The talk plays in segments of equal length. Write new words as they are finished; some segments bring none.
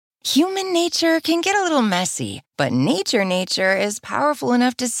Human nature can get a little messy, but nature is powerful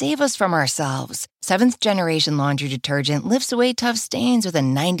enough to save us from ourselves. Seventh Generation Laundry Detergent lifts away tough stains with a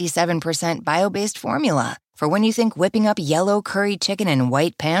 97% bio-based formula. For when you think whipping up yellow curry chicken in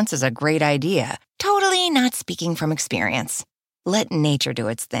white pants is a great idea. Totally not speaking from experience. Let nature do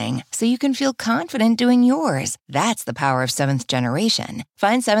its thing so you can feel confident doing yours. That's the power of Seventh Generation.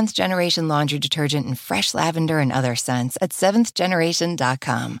 Find Seventh Generation Laundry Detergent in fresh lavender and other scents at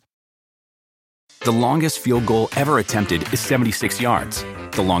seventhgeneration.com. The longest field goal ever attempted is 76 yards.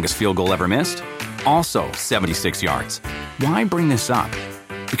 The longest field goal ever missed? Also 76 yards. Why bring this up?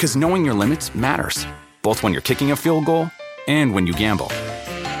 Because knowing your limits matters, both when you're kicking a field goal and when you gamble.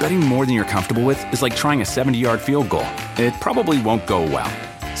 Betting more than you're comfortable with is like trying a 70-yard field goal. It probably won't go well.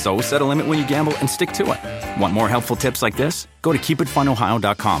 So set a limit when you gamble and stick to it. Want more helpful tips like this? Go to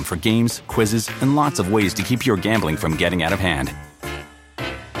keepitfunohio.com for games, quizzes, and lots of ways to keep your gambling from getting out of hand.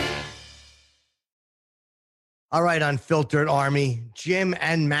 All right, Unfiltered Army, Jim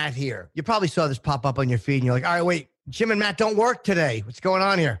and Matt here. You probably saw this pop up on your feed, and you're like, all right, wait, Jim and Matt don't work today. What's going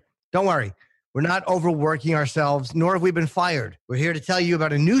on here? Don't worry. We're not overworking ourselves, nor have we been fired. We're here to tell you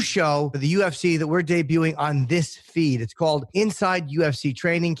about a new show for the UFC that we're debuting on this feed. It's called Inside UFC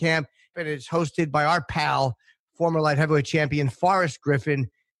Training Camp, and it's hosted by our pal, former light heavyweight champion Forrest Griffin.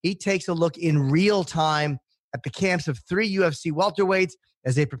 He takes a look in real time at the camps of 3 UFC welterweights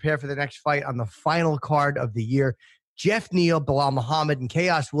as they prepare for the next fight on the final card of the year. Jeff Neal, Bilal Muhammad, and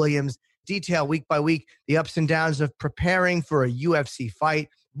Chaos Williams detail week by week the ups and downs of preparing for a UFC fight.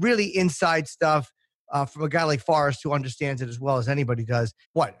 Really inside stuff from a guy like Forrest who understands it as well as anybody does.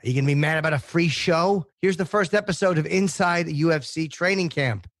 What, are you going to be mad about a free show? Here's the first episode of Inside UFC Training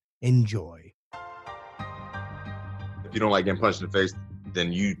Camp. Enjoy. If you don't like getting punched in the face,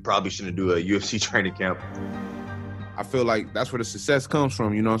 then you probably shouldn't do a UFC training camp. I feel like that's where the success comes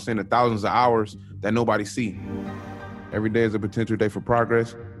from, you know what I'm saying? The thousands of hours that nobody see. Every day is a potential day for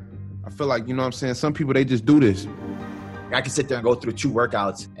progress. I feel like, you know what I'm saying, some people, they just do this. I can sit there and go through 2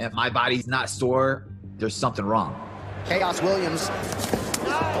 workouts, and if my body's not sore, there's something wrong. Chaos Williams.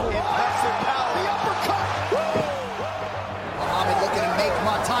 Impressive power, the uppercut. Muhammad looking to make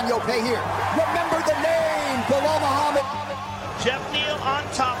Montano pay here. Remember the name, Bilal Muhammad. Jeff Neal on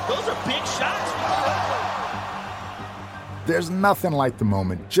top. Those are big shots. There's nothing like the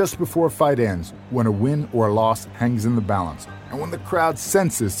moment just before a fight ends when a win or a loss hangs in the balance and when the crowd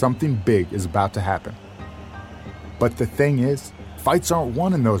senses something big is about to happen. But the thing is, fights aren't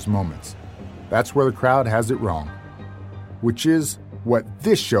won in those moments. That's where the crowd has it wrong. Which is what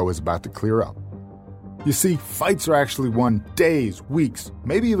this show is about to clear up. You see, fights are actually won days, weeks,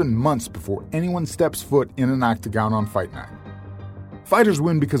 maybe even months before anyone steps foot in an octagon on fight night. Fighters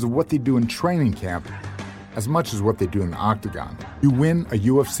win because of what they do in training camp as much as what they do in the octagon. You win a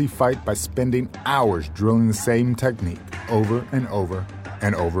UFC fight by spending hours drilling the same technique over and over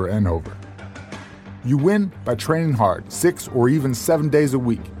and over and over. You win by training hard 6 or even 7 days a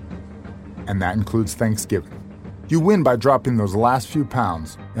week, and that includes Thanksgiving. You win by dropping those last few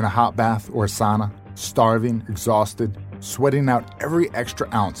pounds in a hot bath or sauna, starving, exhausted, sweating out every extra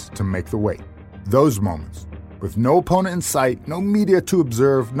ounce to make the weight. Those moments, with no opponent in sight, no media to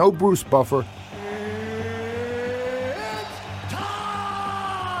observe, no Bruce Buffer,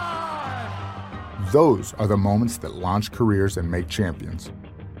 those are the moments that launch careers and make champions.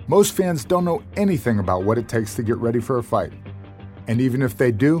 Most fans don't know anything about what it takes to get ready for a fight. And even if they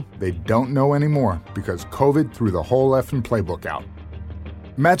do, they don't know anymore because COVID threw the whole effing playbook out.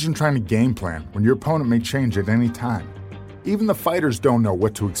 Imagine trying to game plan when your opponent may change at any time. Even the fighters don't know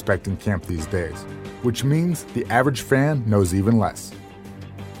what to expect in camp these days, which means the average fan knows even less.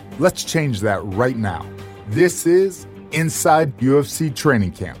 Let's change that right now. This is Inside UFC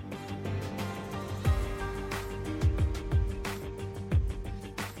Training Camp.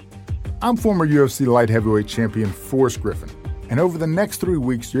 I'm former UFC light heavyweight champion Forrest Griffin, and over the next 3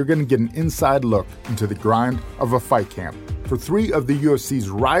 weeks, you're going to get an inside look into the grind of a fight camp for 3 of the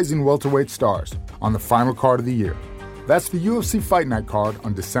UFC's rising welterweight stars on the final card of the year. That's the UFC Fight Night card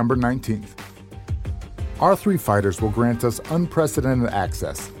on December 19th. Our 3 fighters will grant us unprecedented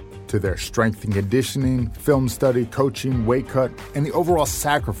access to their strength and conditioning, film study, coaching, weight cut, and the overall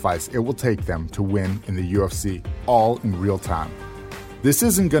sacrifice it will take them to win in the UFC, all in real time. This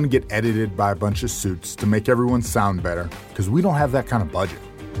isn't going to get edited by a bunch of suits to make everyone sound better, because we don't have that kind of budget.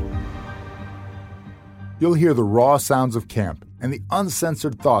 You'll hear the raw sounds of camp and the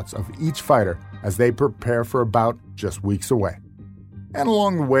uncensored thoughts of each fighter as they prepare for a bout just weeks away. And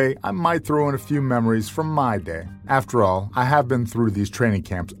along the way, I might throw in a few memories from my day. After all, I have been through these training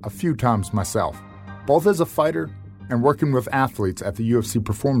camps a few times myself, both as a fighter and working with athletes at the UFC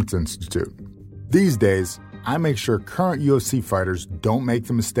Performance Institute. These days, I make sure current UFC fighters don't make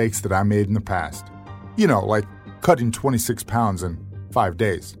the mistakes that I made in the past. You know, like cutting 26 pounds in 5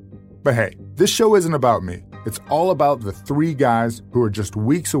 days. But hey, this show isn't about me. It's all about the 3 guys who are just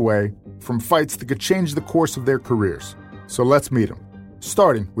weeks away from fights that could change the course of their careers. So let's meet them.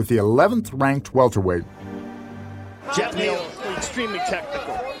 Starting with the 11th ranked welterweight. Jeff Neal, extremely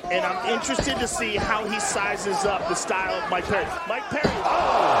technical. And I'm interested to see how he sizes up the style of Mike Perry. Mike Perry, big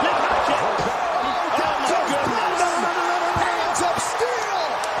high kick.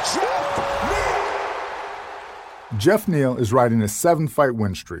 Jeff Neal is riding a 7-fight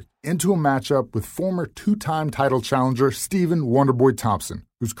win streak into a matchup with former 2-time title challenger Stephen Wonderboy Thompson,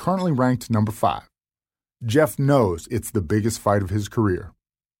 who's currently ranked number 5. Jeff knows it's the biggest fight of his career.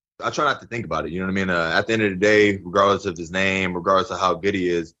 I try not to think about it. You know what I mean? At the end of the day, regardless of his name, regardless of how good he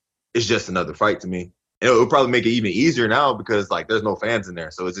is, it's just another fight to me. And it'll probably make it even easier now because, like, there's no fans in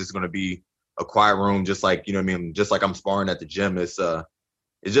there. So it's just going to be a quiet room, just like, you know what I mean? Just like I'm sparring at the gym. It's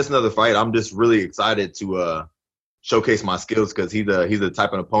just another fight. I'm just really excited to showcase my skills because he's the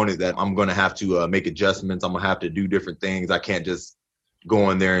type of opponent that I'm going to have to make adjustments. I'm going to have to do different things. I can't just go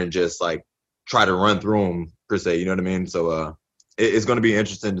in there and just, like, try to run through him, per se. You know what I mean? So it's going to be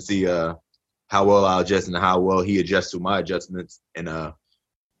interesting to see how well I adjust and how well he adjusts to my adjustments. And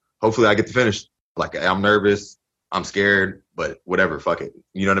hopefully I get to finish. Like, I'm nervous. I'm scared. But whatever. Fuck it.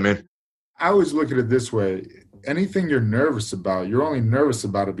 You know what I mean? I always look at it this way. Anything you're nervous about, you're only nervous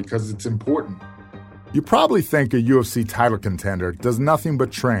about it because it's important. You probably think a UFC title contender does nothing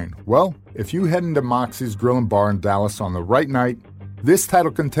but train. Well, if you head into Moxie's Grill and Bar in Dallas on the right night, this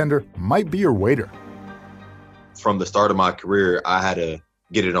title contender might be your waiter. From the start of my career, I had to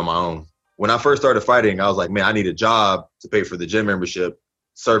get it on my own. When I first started fighting, I was like, man, I need a job to pay for the gym membership.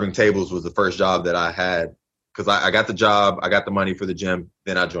 Serving tables was the first job that I had because I got the job, I got the money for the gym,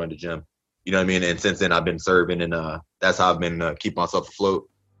 then I joined the gym. You know what I mean? And since then, I've been serving, and that's how I've been keeping myself afloat.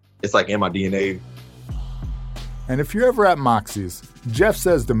 It's like in my DNA. And if you're ever at Moxie's, Jeff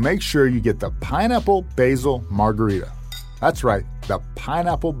says to make sure you get the pineapple basil margarita. That's right, the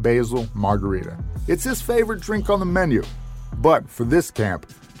pineapple basil margarita. It's his favorite drink on the menu. But for this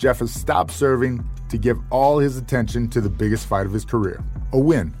camp, Jeff has stopped serving to give all his attention to the biggest fight of his career. A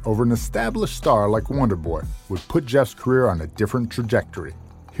win over an established star like Wonderboy would put Jeff's career on a different trajectory.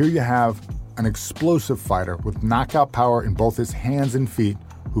 Here you have an explosive fighter with knockout power in both his hands and feet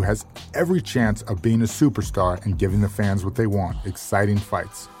who has every chance of being a superstar and giving the fans what they want, exciting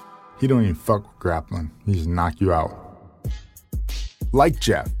fights. He don't even fuck with grappling. He just knock you out. Like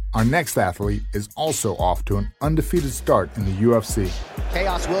Jeff, our next athlete is also off to an undefeated start in the UFC.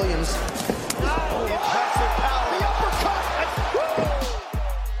 Chaos Williams. Impressive power. The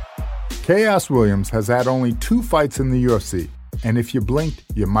uppercut. Chaos Williams has had only 2 fights in the UFC, and if you blinked,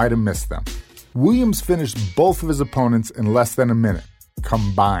 you might have missed them. Williams finished both of his opponents in less than a minute,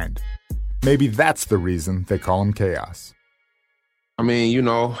 combined. Maybe that's the reason they call him Chaos. I mean, you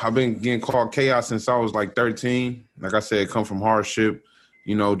know, I've been getting called Chaos since I was like 13. Like I said, come from hardship,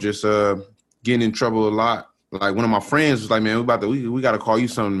 you know, just getting in trouble a lot. Like one of my friends was like, man, we got to call you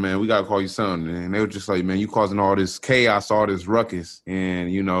something, man. We got to call you something. And they were just like, man, you causing all this chaos, all this ruckus.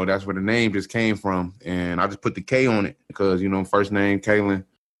 And, you know, that's where the name just came from. And I just put the K on it because, you know, first name, Kalen,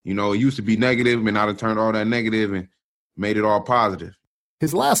 you know, it used to be negative, and I done turned all that negative and made it all positive.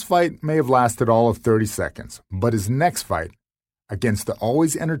 His last fight may have lasted all of 30 seconds, but his next fight against the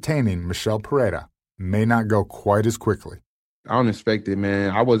always entertaining Michel Pereira may not go quite as quickly. I don't expect it,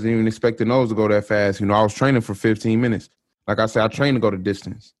 man. I wasn't even expecting those to go that fast. You know, I was training for 15 minutes. Like I said, I trained to go the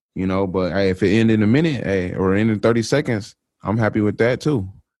distance, you know, but hey, if it ended in a minute, hey, or ended in 30 seconds, I'm happy with that too.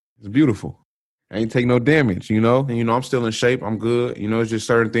 It's beautiful. I ain't take no damage, you know? And, you know, I'm still in shape. I'm good. You know, it's just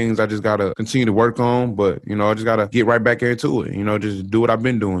certain things I just got to continue to work on, but, you know, I just got to get right back into it, you know, just do what I've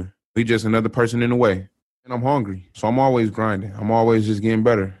been doing. Be just another person in the way. And I'm hungry, so I'm always grinding. I'm always just getting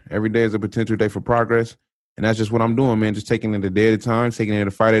better. Every day is a potential day for progress. And that's just what I'm doing, man, just taking it a day at a time, taking it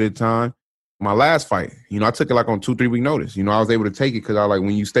a fight at a time. My last fight, you know, I took it like on 2-3 week notice. You know, I was able to take it because I was like,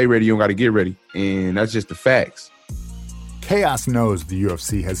 when you stay ready, you don't got to get ready. And that's just the facts. Chaos knows the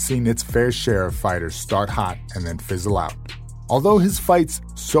UFC has seen its fair share of fighters start hot and then fizzle out. Although his fights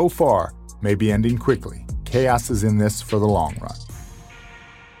so far may be ending quickly, Chaos is in this for the long run.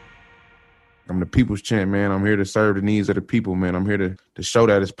 I'm the people's champ, man. I'm here to serve the needs of the people, man. I'm here to show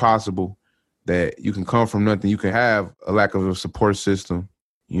that it's possible that you can come from nothing. You can have a lack of a support system,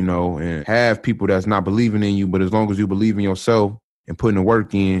 you know, and have people that's not believing in you. But as long as you believe in yourself and putting the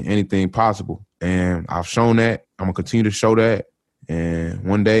work in, anything possible. And I've shown that. I'm going to continue to show that. And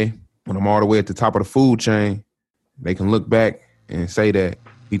one day, when I'm all the way at the top of the food chain, they can look back and say that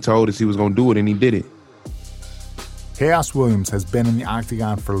he told us he was going to do it and he did it. Khaos Williams has been in the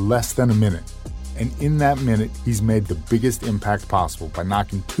octagon for less than a minute. And in that minute, he's made the biggest impact possible by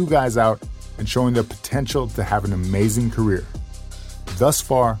knocking 2 guys out and showing their potential to have an amazing career. Thus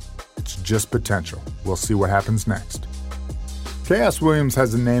far, it's just potential. We'll see what happens next. Khaos Williams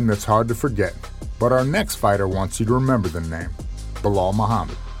has a name that's hard to forget, but our next fighter wants you to remember the name, Belal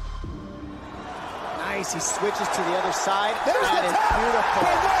Muhammad. Nice, he switches to the other side. There's that is beautiful.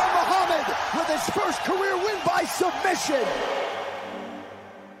 Belal Muhammad with his first career win by submission.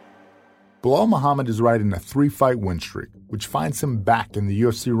 Belal Muhammad is riding a 3-fight win streak, which finds him back in the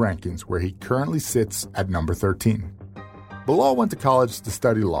UFC rankings where he currently sits at number 13. Belal went to college to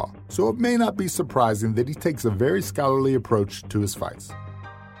study law, so it may not be surprising that he takes a very scholarly approach to his fights.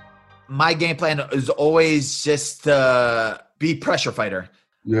 My game plan is always just to be pressure fighter.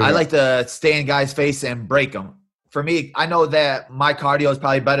 Yeah. I like to stay in guys' face and break them. For me, I know that my cardio is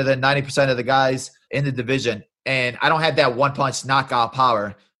probably better than 90% of the guys in the division, and I don't have that one-punch knockout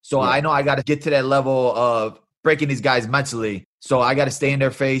power. So yeah. I know I got to get to that level of breaking these guys mentally. So I got to stay in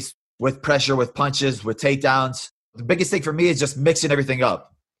their face with pressure, with punches, with takedowns. The biggest thing for me is just mixing everything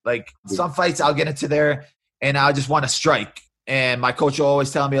up. Like some fights I'll get into there and I just want to strike. And my coach will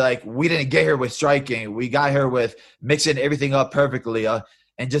always tell me, like, we didn't get here with striking. We got here with mixing everything up perfectly and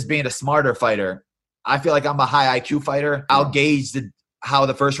just being a smarter fighter. I feel like I'm a high IQ fighter. I'll gauge how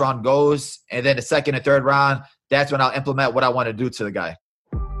the first round goes. And then the second and third round, that's when I'll implement what I want to do to the guy.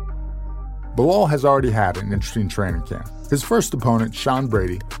 Belal has already had an interesting training camp. His first opponent, Sean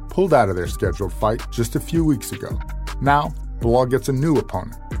Brady, pulled out of their scheduled fight just a few weeks ago. Now, Belal gets a new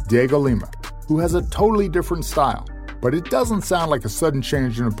opponent, Diego Lima, who has a totally different style. But it doesn't sound like a sudden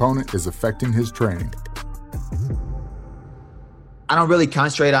change in opponent is affecting his training. I don't really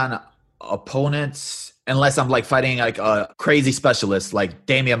concentrate on opponents unless I'm like fighting like a crazy specialist like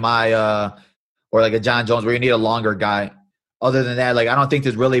Damian Maia or like a John Jones where you need a longer guy. Other than that, like I don't think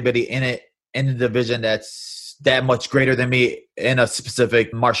there's really anybody in it in the division that's that much greater than me in a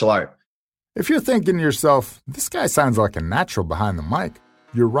specific martial art. If you're thinking to yourself, this guy sounds like a natural behind the mic,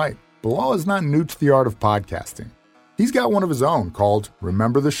 you're right. Belal is not new to the art of podcasting. He's got one of his own called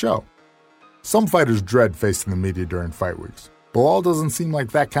Remember the Show. Some fighters dread facing the media during fight weeks. Belal doesn't seem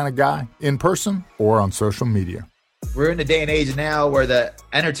like that kind of guy, in person or on social media. We're in the day and age now where the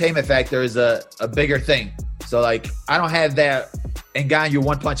entertainment factor is a bigger thing. So, like, I don't have that Ngannou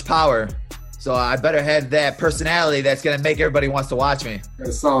one-punch power. So I better have that personality that's going to make everybody wants to watch me. Got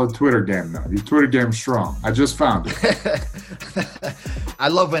a solid Twitter game, though. Your Twitter game's strong. I just found it. I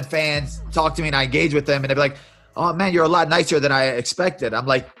love when fans talk to me and I engage with them and they're like, oh, man, you're a lot nicer than I expected. I'm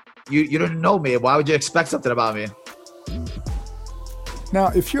like, you don't know me. Why would you expect something about me? Now,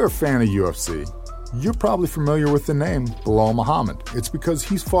 if you're a fan of UFC, you're probably familiar with the name Belal Muhammad. It's because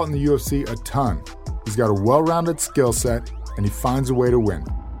he's fought in the UFC a ton. He's got a well-rounded skill set, and he finds a way to win.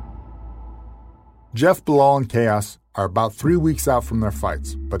 Jeff, Belal, and Khaos are about 3 weeks out from their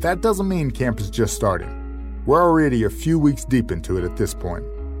fights, but that doesn't mean camp is just starting. We're already a few weeks deep into it at this point.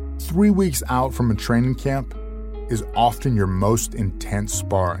 3 weeks out from a training camp is often your most intense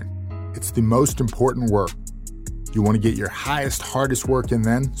sparring. It's the most important work. You want to get your highest, hardest work in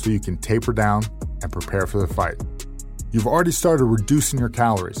then so you can taper down and prepare for the fight. You've already started reducing your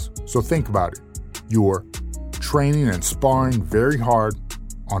calories, so think about it. You're training and sparring very hard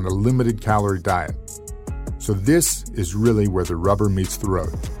on a limited calorie diet. So this is really where the rubber meets the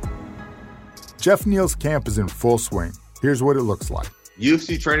road. Jeff Neal's camp is in full swing. Here's what it looks like.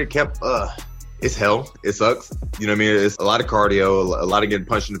 UFC training camp, it's hell. It sucks. You know what I mean? It's a lot of cardio, a lot of getting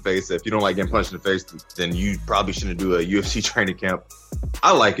punched in the face. If you don't like getting punched in the face, then you probably shouldn't do a UFC training camp.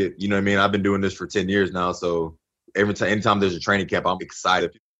 I like it. You know what I mean? I've been doing this for 10 years now. So anytime there's a training camp, I'm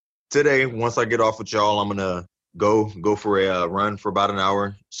excited. Today, once I get off with y'all, I'm going to go for a run for about an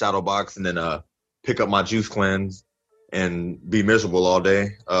hour, shadow box, and then pick up my juice cleanse and be miserable all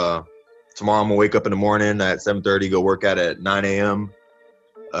day. Tomorrow, I'm going to wake up in the morning at 7:30, go work out at 9 a.m.,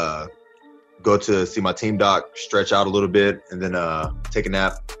 go to see my team doc, stretch out a little bit, and then take a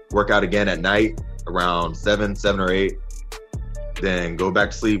nap, work out again at night around 7 or 8. Then go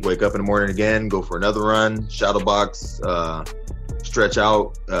back to sleep, wake up in the morning again, go for another run, shadow box, stretch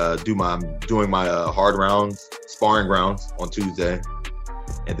out, doing my hard rounds, sparring rounds on Tuesday.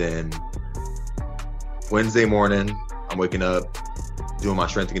 And then Wednesday morning, I'm waking up, doing my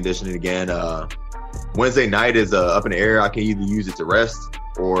strength and conditioning again. Wednesday night is up in the air. I can either use it to rest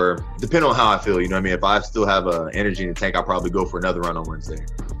or depend on how I feel. You know what I mean? If I still have energy in the tank, I'll probably go for another run on Wednesday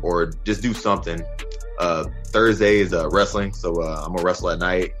or just do something. Thursday is wrestling, so I'm going to wrestle at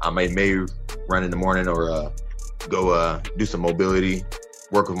night. I may run in the morning or go do some mobility,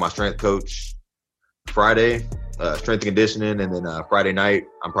 work with my strength coach. Friday, strength and conditioning, and then Friday night,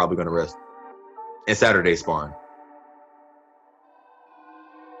 I'm probably going to rest. And Saturday, sparring.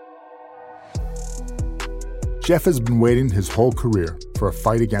 Jeff has been waiting his whole career for a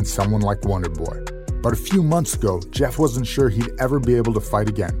fight against someone like Wonder Boy. But a few months ago, Jeff wasn't sure he'd ever be able to fight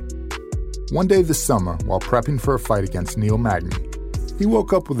again. One day this summer, while prepping for a fight against Neil Magny, he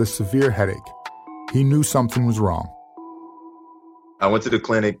woke up with a severe headache. He knew something was wrong. I went to the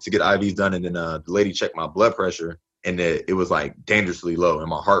clinic to get IVs done, and then the lady checked my blood pressure, and it was like dangerously low, and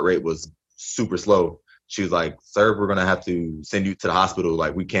my heart rate was super slow. She was like, "Sir, we're gonna have to send you to the hospital.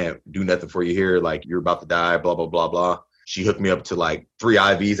 Like, we can't do nothing for you here. Like, you're about to die, blah, blah, blah, blah." She hooked me up to like 3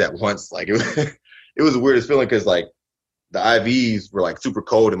 IVs at once. Like, it was the weirdest feeling because like the IVs were like super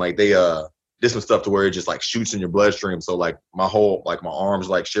cold, and like they did some stuff to where it just like shoots in your bloodstream. So like my arms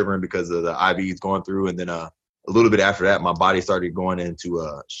like shivering because of the IVs going through, and then a little bit after that, my body started going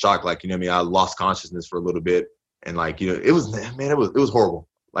into shock. Like, you know what I mean? I lost consciousness for a little bit. And like, you know, it was horrible.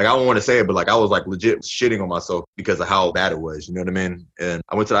 Like, I don't want to say it, but like, I was like legit shitting on myself because of how bad it was. You know what I mean? And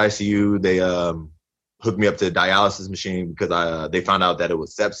I went to the ICU. They hooked me up to a dialysis machine because they found out that it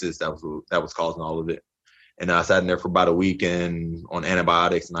was sepsis that was causing all of it. And I sat in there for about a week and on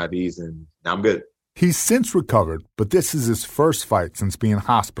antibiotics and IVs, and now I'm good. He's since recovered, but this is his first fight since being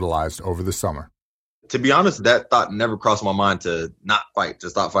hospitalized over the summer. To be honest, that thought never crossed my mind to not fight, to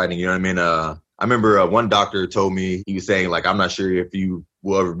stop fighting. You know what I mean? I remember one doctor told me, he was saying, like, "I'm not sure if you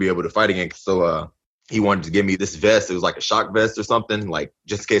will ever be able to fight again." So he wanted to give me this vest. It was like a shock vest or something, like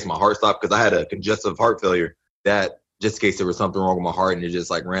just in case my heart stopped, because I had a congestive heart failure, that just in case there was something wrong with my heart and it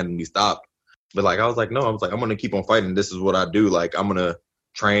just like randomly stopped. But like, I was like, no, I'm going to keep on fighting. This is what I do. Like, I'm going to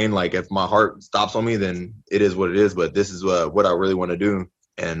train. Like, if my heart stops on me, then it is what it is. But this is what I really want to do.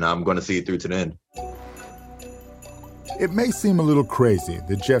 And I'm going to see it through to the end. It may seem a little crazy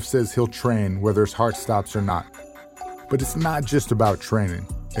that Jeff says he'll train whether his heart stops or not. But it's not just about training.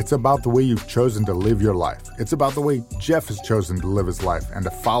 It's about the way you've chosen to live your life. It's about the way Jeff has chosen to live his life and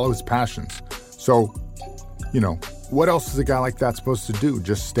to follow his passions. So, you know, what else is a guy like that supposed to do?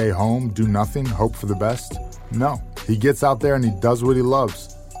 Just stay home, do nothing, hope for the best? No. He gets out there and he does what he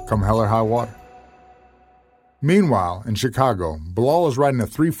loves, come hell or high water. Meanwhile, in Chicago, Belal is riding a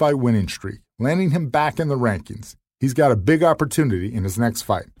 3-fight winning streak, landing him back in the rankings. He's got a big opportunity in his next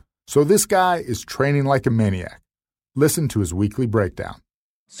fight. So this guy is training like a maniac. Listen to his weekly breakdown.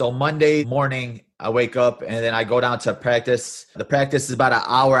 So Monday morning, I wake up and then I go down to practice. The practice is about an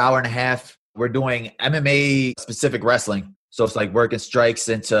hour and a half. We're doing MMA-specific wrestling. So it's like working strikes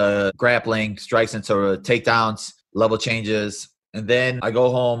into grappling, strikes into takedowns, level changes. And then I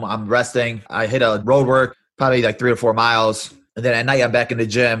go home, I'm resting. I hit a road work, probably like 3 or 4 miles. And then at night, I'm back in the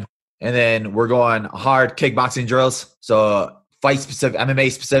gym. And then we're going hard kickboxing drills. So fight-specific,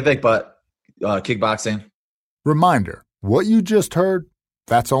 MMA-specific, but kickboxing. Reminder, what you just heard,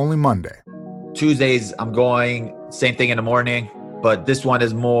 that's only Monday. Tuesdays, I'm going, same thing in the morning. But this one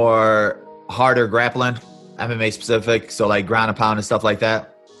is more harder grappling, MMA specific, so like ground and pound and stuff like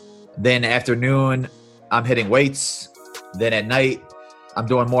that. Then afternoon, I'm hitting weights. Then at night, I'm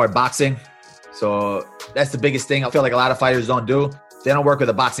doing more boxing. So that's the biggest thing I feel like a lot of fighters don't do. They don't work with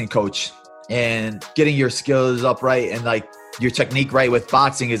a boxing coach. And getting your skills up right and like your technique right with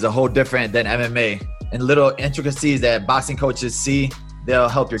boxing is a whole different than MMA. And little intricacies that boxing coaches see, they'll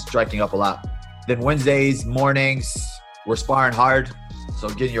help your striking up a lot. Then Wednesdays, mornings, we're sparring hard. So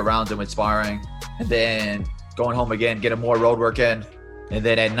getting your rounds in with sparring, and then going home again, getting more road work in. And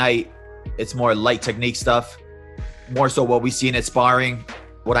then at night, it's more light technique stuff, more so what we see in it sparring,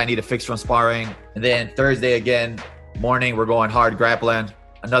 what I need to fix from sparring. And then Thursday again, morning, we're going hard grappling,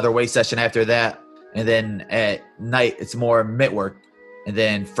 another weight session after that. And then at night, it's more mitt work. And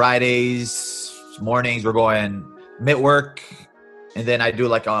then Fridays, mornings, we're going mitt work. And then I do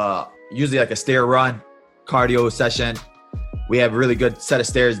usually like a stair run, cardio session. We have a really good set of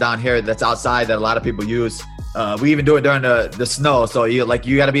stairs down here that's outside that a lot of people use. We even do it during the snow. So you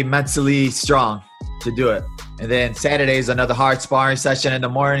got to be mentally strong to do it. And then Saturday's another hard sparring session in the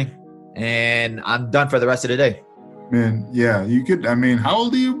morning. And I'm done for the rest of the day. Man, yeah, you could. I mean, how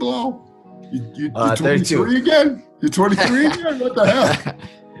old are you, Belal? You're 32. 23 again? You're 23 again? What the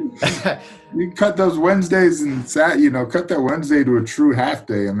hell? You cut those Wednesdays and cut that Wednesday to a true half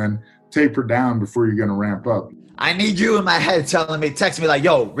day and then taper down before you're going to ramp up. I need you in my head text me like,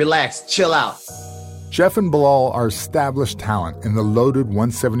 yo, relax, chill out. Jeff and Belal are established talent in the loaded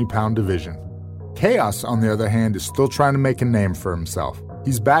 170-pound division. Chaos, on the other hand, is still trying to make a name for himself.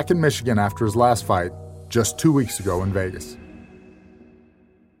 He's back in Michigan after his last fight just 2 weeks ago in Vegas.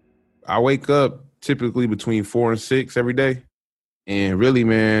 I wake up typically between 4 and 6 every day. And really,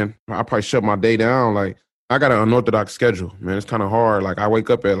 man, I probably shut my day down. Like, I got an unorthodox schedule, man. It's kind of hard. Like, I wake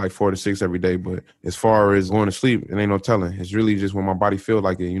up at like 4 to 6 every day, but as far as going to sleep, it ain't no telling. It's really just when my body feels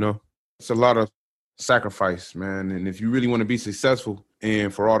like it, you know? It's a lot of sacrifice, man. And if you really want to be successful,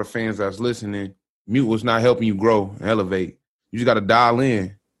 and for all the fans that's listening, mute was not helping you grow and elevate. You just got to dial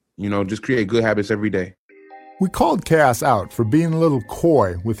in, you know, just create good habits every day. We called Chaos out for being a little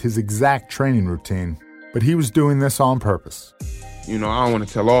coy with his exact training routine, but he was doing this on purpose. You know, I don't want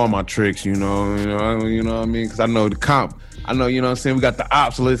to tell all my tricks, you know what I mean? Because I know the comp. I know, you know what I'm saying, we got the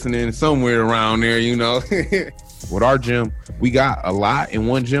ops listening somewhere around there, you know. With our gym, we got a lot in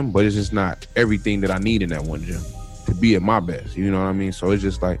one gym, but it's just not everything that I need in that one gym to be at my best, you know what I mean? So it's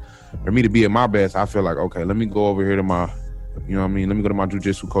just like, for me to be at my best, I feel like, okay, let me go over here to my, you know what I mean? Let me go to my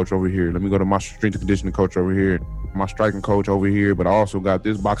jiu-jitsu coach over here. Let me go to my strength and conditioning coach over here, my striking coach over here, but I also got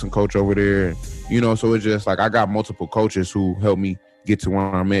this boxing coach over there. You know, so it's just like I got multiple coaches who help me get to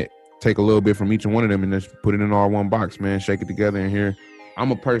where I'm at. Take a little bit from each one of them and just put it in all one box, man. Shake it together in here.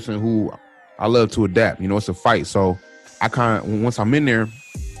 I'm a person who I love to adapt. You know, it's a fight. So I once I'm in there,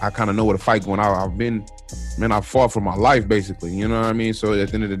 I kind of know what a fight going on. I've fought for my life, basically. You know what I mean? So at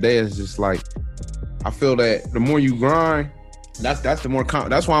the end of the day, it's just like, I feel that the more you grind, that's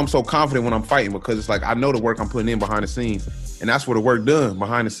why I'm so confident when I'm fighting, because it's like I know the work I'm putting in behind the scenes, and that's where the work done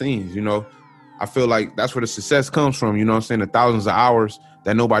behind the scenes. You know, I feel like that's where the success comes from. You know what I'm saying? The thousands of hours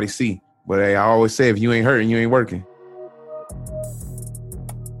that nobody see. But hey, I always say, if you ain't hurting, you ain't working.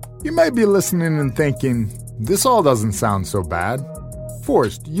 You may be listening and thinking, this all doesn't sound so bad.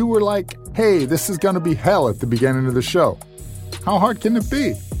 Forrest, you were like, hey, this is going to be hell at the beginning of the show. How hard can it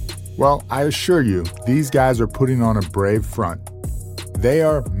be? Well, I assure you, these guys are putting on a brave front. They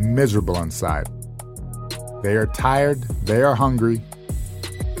are miserable inside. They are tired, they are hungry,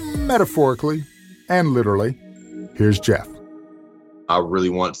 metaphorically and literally. Here's Jeff. I really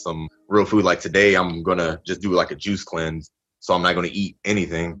want some real food. Like today, I'm going to just do like a juice cleanse, so I'm not going to eat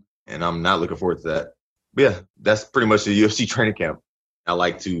anything, and I'm not looking forward to that. But yeah, that's pretty much the UFC training camp. I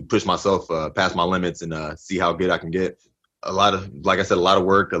like to push myself past my limits and see how good I can get. A lot of, like I said, a lot of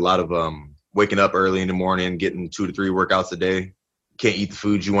work, a lot of waking up early in the morning, getting 2 to 3 workouts a day. Can't eat the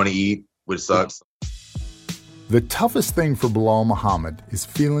food you want to eat, which sucks. The toughest thing for Belal Muhammad is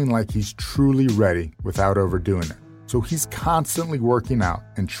feeling like he's truly ready without overdoing it. So he's constantly working out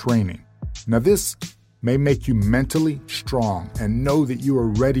and training. Now this may make you mentally strong and know that you are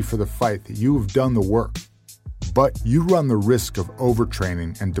ready for the fight, that you have done the work. But you run the risk of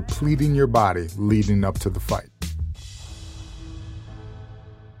overtraining and depleting your body leading up to the fight.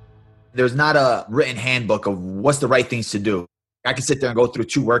 There's not a written handbook of what's the right things to do. I can sit there and go through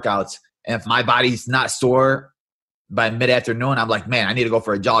 2 workouts, and if my body's not sore by mid-afternoon, I'm like, man, I need to go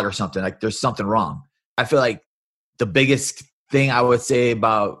for a jog or something. Like, there's something wrong. I feel like the biggest thing I would say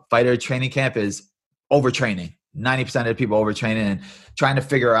about fighter training camp is overtraining. 90% of the people overtraining and trying to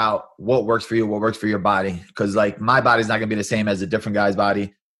figure out what works for you, what works for your body. Because, like, my body's not going to be the same as a different guy's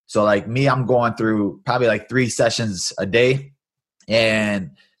body. So, like, me, I'm going through probably, like, 3 sessions a day.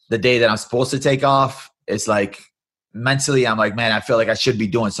 And the day that I'm supposed to take off, it's like mentally I'm like, man, I feel like I should be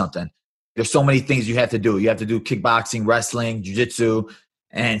doing something. There's so many things you have to do. You have to do kickboxing, wrestling, jiu-jitsu,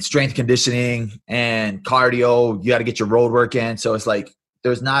 and strength conditioning and cardio. You got to get your road work in. So it's like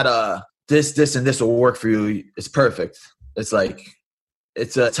there's not a this, and this will work for you. It's perfect. It's like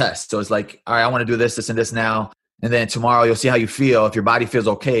it's a test. So it's like, all right, I want to do this, and this now. And then tomorrow you'll see how you feel. If your body feels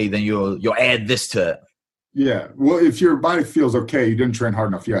okay, then you'll add this to it. Yeah. Well, if your body feels okay, you didn't train hard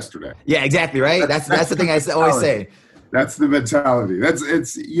enough yesterday. Yeah, exactly. Right. That's the thing I always say. That's the mentality.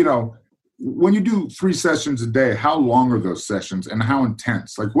 It's, you know, when you do 3 sessions a day, how long are those sessions and how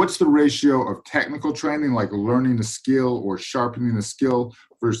intense? Like, what's the ratio of technical training, like learning a skill or sharpening a skill,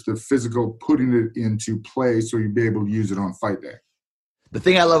 versus the physical, putting it into play so you'll be able to use it on fight day? The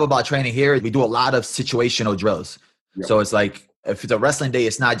thing I love about training here is we do a lot of situational drills. Yep. So it's like, if it's a wrestling day,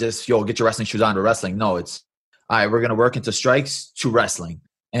 it's not just, yo, get your wrestling shoes on to wrestling. No, it's, all right, we're going to work into strikes to wrestling.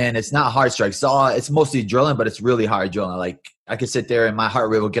 And it's not hard strikes. It's mostly drilling, but it's really hard drilling. Like, I could sit there and my heart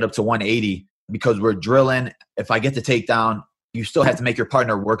rate will get up to 180 because we're drilling. If I get the takedown, you still have to make your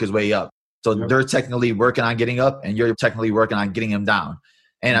partner work his way up. So they're technically working on getting up and you're technically working on getting him down.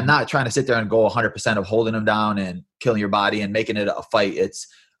 And I'm not trying to sit there and go 100% of holding him down and killing your body and making it a fight. It's,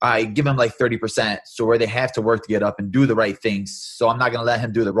 I give him like 30%. So where they have to work to get up and do the right things. So I'm not going to let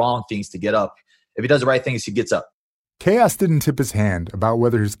him do the wrong things to get up. If he does the right things, he gets up. Chaos didn't tip his hand about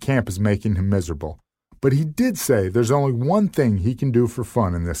whether his camp is making him miserable, but he did say there's only one thing he can do for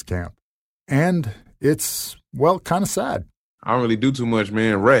fun in this camp. And it's, well, kind of sad. I don't really do too much,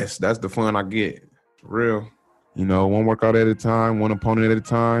 man. Rest. That's the fun I get. For real. You know, one workout at a time, one opponent at a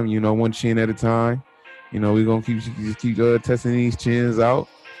time, you know, one chin at a time. You know, we're going to keep testing these chins out.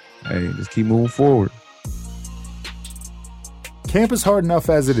 Hey, just keep moving forward. Camp is hard enough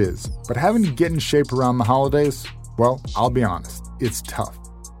as it is, but having to get in shape around the holidays, well, I'll be honest, it's tough.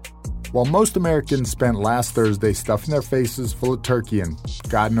 While most Americans spent last Thursday stuffing their faces full of turkey and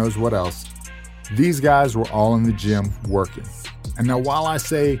God knows what else, these guys were all in the gym working. And now while I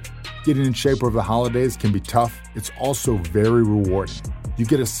say getting in shape over the holidays can be tough, it's also very rewarding. You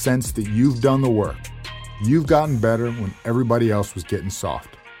get a sense that you've done the work. You've gotten better when everybody else was getting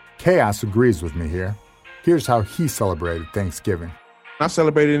soft. Chaos agrees with me here. Here's how he celebrated Thanksgiving. I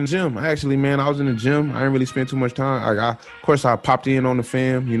celebrated in the gym. Actually, man, I was in the gym. I didn't really spend too much time. Of course, I popped in on the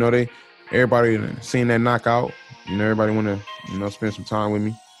fam. You know, everybody seen that knockout. You know, everybody want to, you know, spend some time with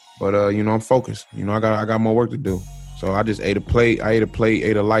me. But, you know, I'm focused. You know, I got more work to do. So I just ate a plate. I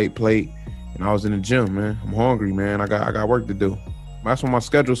ate a light plate, and I was in the gym, man. I'm hungry, man. I got work to do. That's when my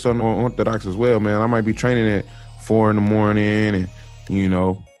schedule's so unorthodox as well, man. I might be training at 4 a.m. and, you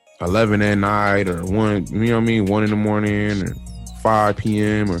know, 11 at night or 1, you know what I mean, 1 a.m. or 5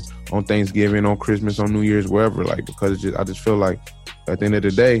 p.m. or on Thanksgiving, on Christmas, on New Year's, wherever, like, because I just feel like at the end of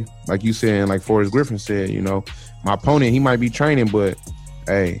the day, like you said, and like Forrest Griffin said, you know, my opponent, he might be training, but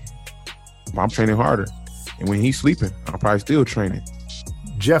hey, I'm training harder. And when he's sleeping, I'm probably still training.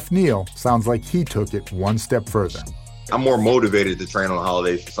 Jeff Neal sounds like he took it one step further. I'm more motivated to train on the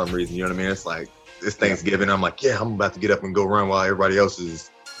holidays for some reason. You know what I mean? It's like, it's Thanksgiving. I'm like, yeah, I'm about to get up and go run while everybody else is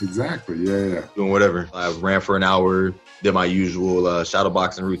exactly, yeah, doing whatever. I ran for an hour, did my usual shadow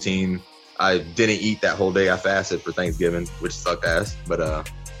boxing routine. I didn't eat that whole day. I fasted for Thanksgiving, which sucked ass, but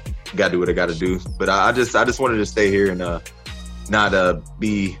gotta do what I gotta do. But I just wanted to stay here and not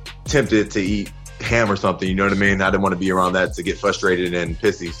be tempted to eat ham or something, you know what I mean? I didn't want to be around that to get frustrated and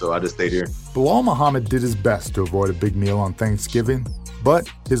pissy, so I just stayed here. Bilal Muhammad did his best to avoid a big meal on Thanksgiving, but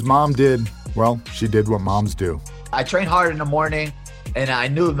his mom did, well, she did what moms do. I trained hard in the morning, and I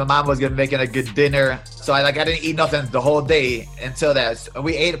knew my mom was going to be making a good dinner, so I didn't eat nothing the whole day until that. So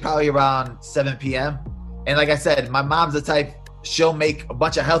we ate probably around 7 p.m., and like I said, my mom's the type, she'll make a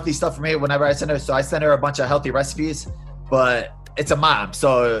bunch of healthy stuff for me whenever I send her, so I send her a bunch of healthy recipes, but it's a mom,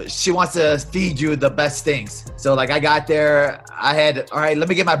 so she wants to feed you the best things. So like I got there, I had, all right, let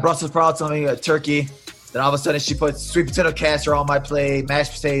me get my Brussels sprouts, let me get turkey. Then all of a sudden she put sweet potato casserole on my plate,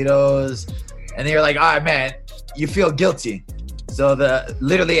 mashed potatoes. And then you're like, all right, man, you feel guilty. So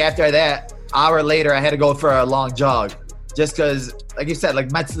literally after that, hour later, I had to go for a long jog. Just because, like you said,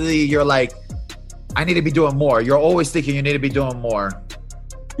 like mentally, you're like, I need to be doing more. You're always thinking you need to be doing more.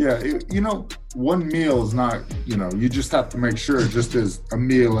 Yeah, you know, one meal is not, you know, you just have to make sure it just is a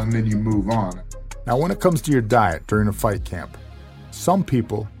meal and then you move on. Now, when it comes to your diet during a fight camp, some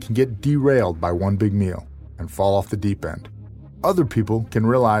people can get derailed by one big meal and fall off the deep end. Other people can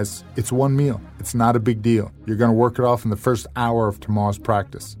realize it's one meal. It's not a big deal. You're going to work it off in the first hour of tomorrow's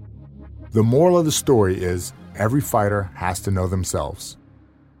practice. The moral of the story is every fighter has to know themselves.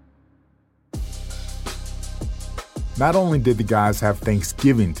 Not only did the guys have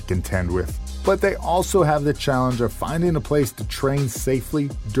Thanksgiving to contend with, but they also have the challenge of finding a place to train safely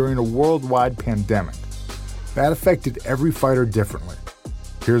during a worldwide pandemic. That affected every fighter differently.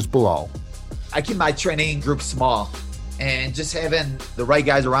 Here's Bilal. I keep my training group small, and just having the right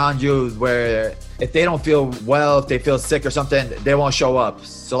guys around you where if they don't feel well, if they feel sick or something, they won't show up.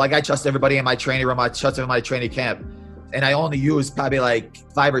 So like I trust everybody in my training room, I trust them in my training camp, and I only use probably like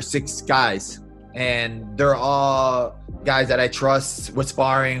 5 or 6 guys. And they're all guys that I trust with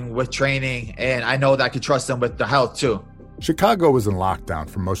sparring, with training, and I know that I can trust them with the health too. Chicago was in lockdown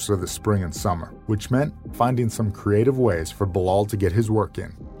for most of the spring and summer, which meant finding some creative ways for Bilal to get his work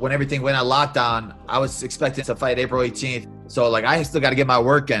in. When everything went on lockdown, I was expecting to fight April 18th. So like I still got to get my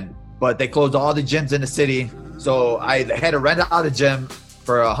work in, but they closed all the gyms in the city. So I had to rent out a gym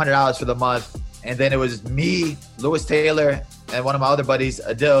for $100 for the month. And then it was me, Lewis Taylor, and one of my other buddies,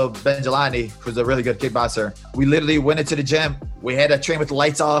 Adil Benjelani, who's a really good kickboxer. We literally went into the gym. We had to train with the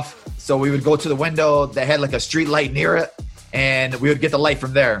lights off. So we would go to the window that had like a street light near it, and we would get the light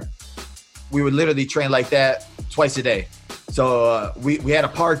from there. We would literally train like that twice a day. So we had a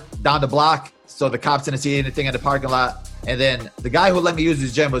park down the block, so the cops didn't see anything in the parking lot. And then the guy who let me use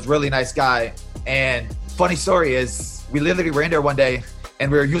his gym was a really nice guy. And funny story is, we literally were in there one day,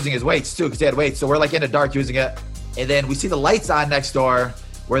 and we were using his weights too, because he had weights. So we're like in the dark using it. And then we see the lights on next door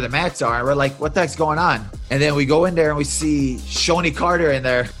where the mats are. And we're like, what the heck's going on? And then we go in there and we see Shoney Carter in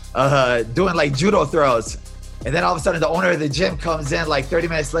there doing like judo throws. And then all of a sudden the owner of the gym comes in like 30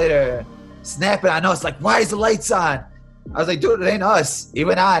 minutes later, snapping on us like, why is the lights on? I was like, dude, it ain't us. He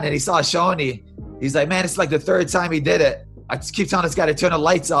went on and he saw Shoney. He's like, man, it's like the third time he did it. I just keep telling this guy to turn the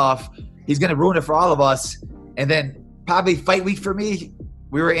lights off. He's going to ruin it for all of us. And then probably fight week for me,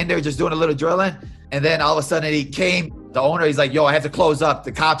 we were in there just doing a little drilling. And then all of a sudden he came, the owner, he's like, yo, I have to close up.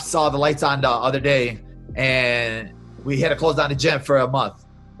 The cops saw the lights on the other day and we had to close down the gym for a month.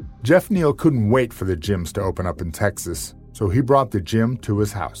 Jeff Neal couldn't wait for the gyms to open up in Texas, so he brought the gym to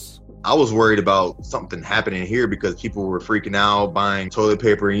his house. I was worried about something happening here because people were freaking out, buying toilet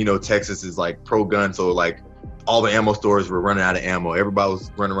paper. And, you know, Texas is like pro-gun, so like all the ammo stores were running out of ammo. Everybody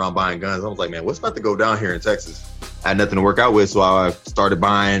was running around buying guns. I was like, man, what's about to go down here in Texas? I had nothing to work out with, so I started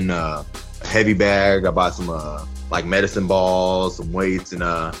buying a heavy bag. I bought some like medicine balls, some weights, and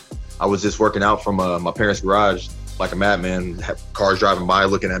I was just working out from my parents' garage like a madman. Cars driving by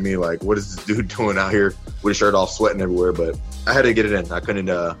looking at me like, what is this dude doing out here with his shirt off, sweating everywhere? But I had to get it in. I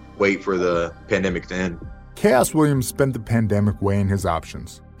couldn't wait for the pandemic to end. Chaos Williams spent the pandemic weighing his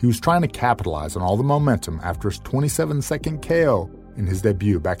options. He was trying to capitalize on all the momentum after his 27-second KO in his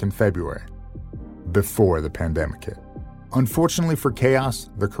debut back in February, before the pandemic hit. Unfortunately for Chaos,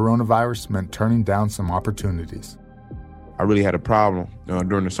 the coronavirus meant turning down some opportunities. I really had a problem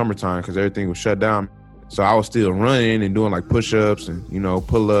during the summertime because everything was shut down. So I was still running and doing like push-ups and, you know,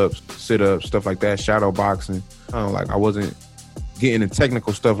 pull-ups, sit-ups, stuff like that, shadow boxing. Like I wasn't getting the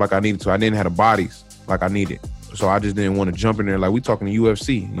technical stuff like I needed to. I didn't have the bodies like I needed. So I just didn't want to jump in there. Like we talking to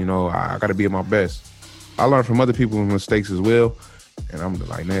UFC, you know, I got to be at my best. I learned from other people's mistakes as well. And I'm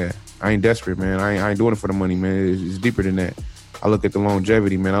like, man, I ain't desperate, man. I ain't doing it for the money, man. It's deeper than that. I look at the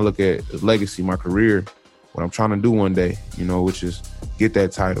longevity, man. I look at the legacy, my career, what I'm trying to do one day, you know, which is get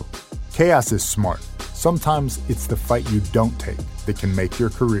that title. Chaos is smart. Sometimes it's the fight you don't take that can make your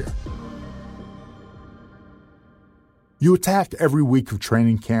career. You attack every week of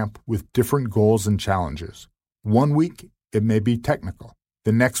training camp with different goals and challenges. One week, it may be technical.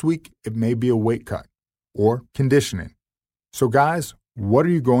 The next week, it may be a weight cut or conditioning. So guys, what are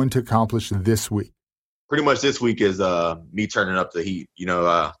you going to accomplish this week? Pretty much this week is me turning up the heat. You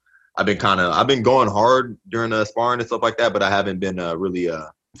know, I've been going hard during sparring and stuff like that, but I haven't been really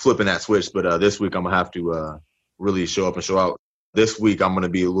flipping that switch. But this week I'm gonna have to really show up and show out. This week I'm gonna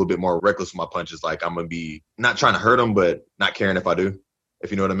be a little bit more reckless with my punches. Like I'm gonna be not trying to hurt them, but not caring if I do, if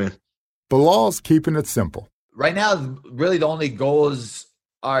you know what I mean. Bilal's keeping it simple. Right now, really the only goals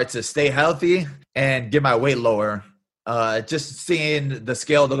are to stay healthy and get my weight lower. Just seeing the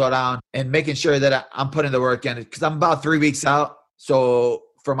scale to go down and making sure that I'm putting the work in, because I'm about 3 weeks out. So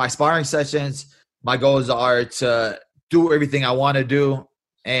for my sparring sessions, my goals are to do everything I want to do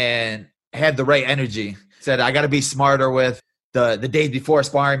and have the right energy. Said I got to be smarter with the days before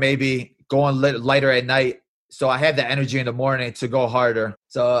sparring, maybe going lighter at night. So I have the energy in the morning to go harder.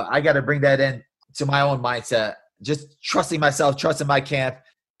 So I got to bring that in to my own mindset. Just trusting myself, trusting my camp,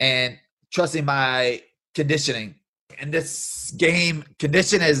 and trusting my conditioning. In this game,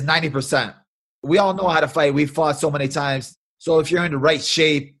 condition is 90%. We all know how to fight. We've fought so many times. So if you're in the right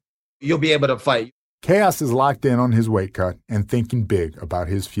shape, you'll be able to fight. Chaos is locked in on his weight cut and thinking big about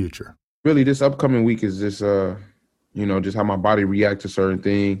his future. Really, this upcoming week is just, just how my body reacts to certain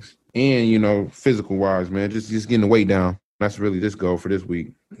things. And, physical-wise, man, just getting the weight down. That's really this goal for this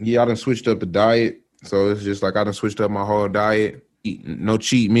week. Yeah, I done switched up the diet. So it's just like I done switched up my whole diet. No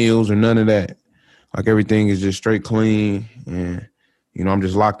cheat meals or none of that. Like everything is just straight clean. And, I'm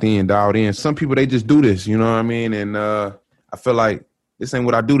just locked in, dialed in. Some people, they just do this, you know what I mean? And I feel like this ain't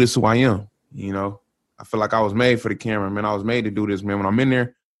what I do, this is who I am, I feel like I was made for the camera, man. I was made to do this, man. When I'm in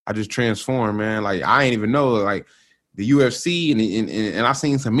there, I just transform, man. Like, I ain't even know, like, the UFC and I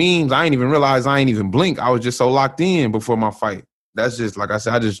seen some memes. I ain't even realize I ain't even blink. I was just so locked in before my fight. That's just, like I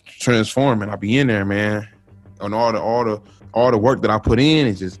said, I just transform, and I be in there, man. On all the work that I put in,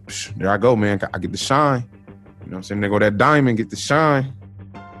 it's just, there I go, man. I get the shine. You know what I'm saying? There go that diamond, get the shine.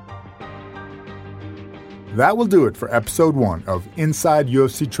 That will do it for episode 1 of Inside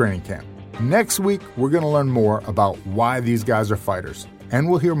UFC Training Camp. Next week, we're going to learn more about why these guys are fighters, and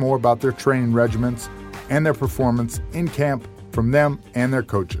we'll hear more about their training regimens and their performance in camp from them and their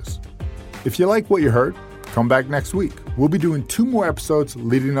coaches. If you like what you heard, come back next week. We'll be doing 2 more episodes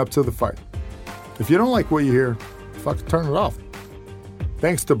leading up to the fight. If you don't like what you hear, fucking turn it off.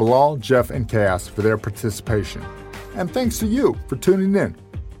 Thanks to Bilal, Jeff, and Chaos for their participation. And thanks to you for tuning in.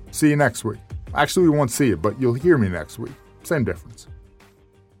 See you next week. Actually, we won't see you, but you'll hear me next week. Same difference.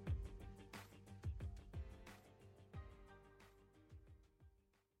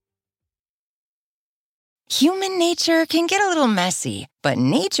 Human nature can get a little messy, but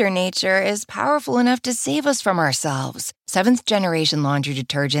nature is powerful enough to save us from ourselves. Seventh-generation laundry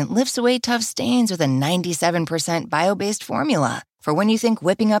detergent lifts away tough stains with a 97% bio-based formula. For when you think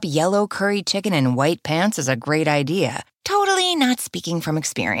whipping up yellow curry chicken in white pants is a great idea, totally not speaking from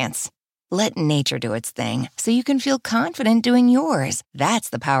experience. Let nature do its thing so you can feel confident doing yours.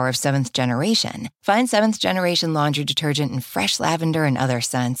 That's the power of Seventh Generation. Find Seventh Generation laundry detergent in fresh lavender and other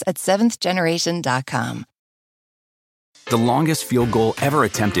scents at seventhgeneration.com. The longest field goal ever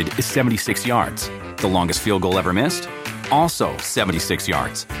attempted is 76 yards. The longest field goal ever missed? Also 76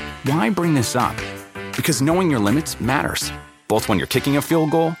 yards. Why bring this up? Because knowing your limits matters, both when you're kicking a field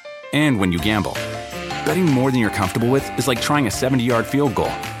goal and when you gamble. Betting more than you're comfortable with is like trying a 70-yard field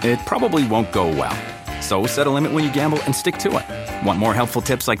goal. It probably won't go well. So set a limit when you gamble and stick to it. Want more helpful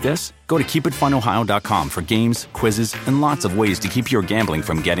tips like this? Go to keepitfunohio.com for games, quizzes, and lots of ways to keep your gambling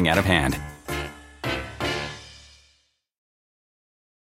from getting out of hand.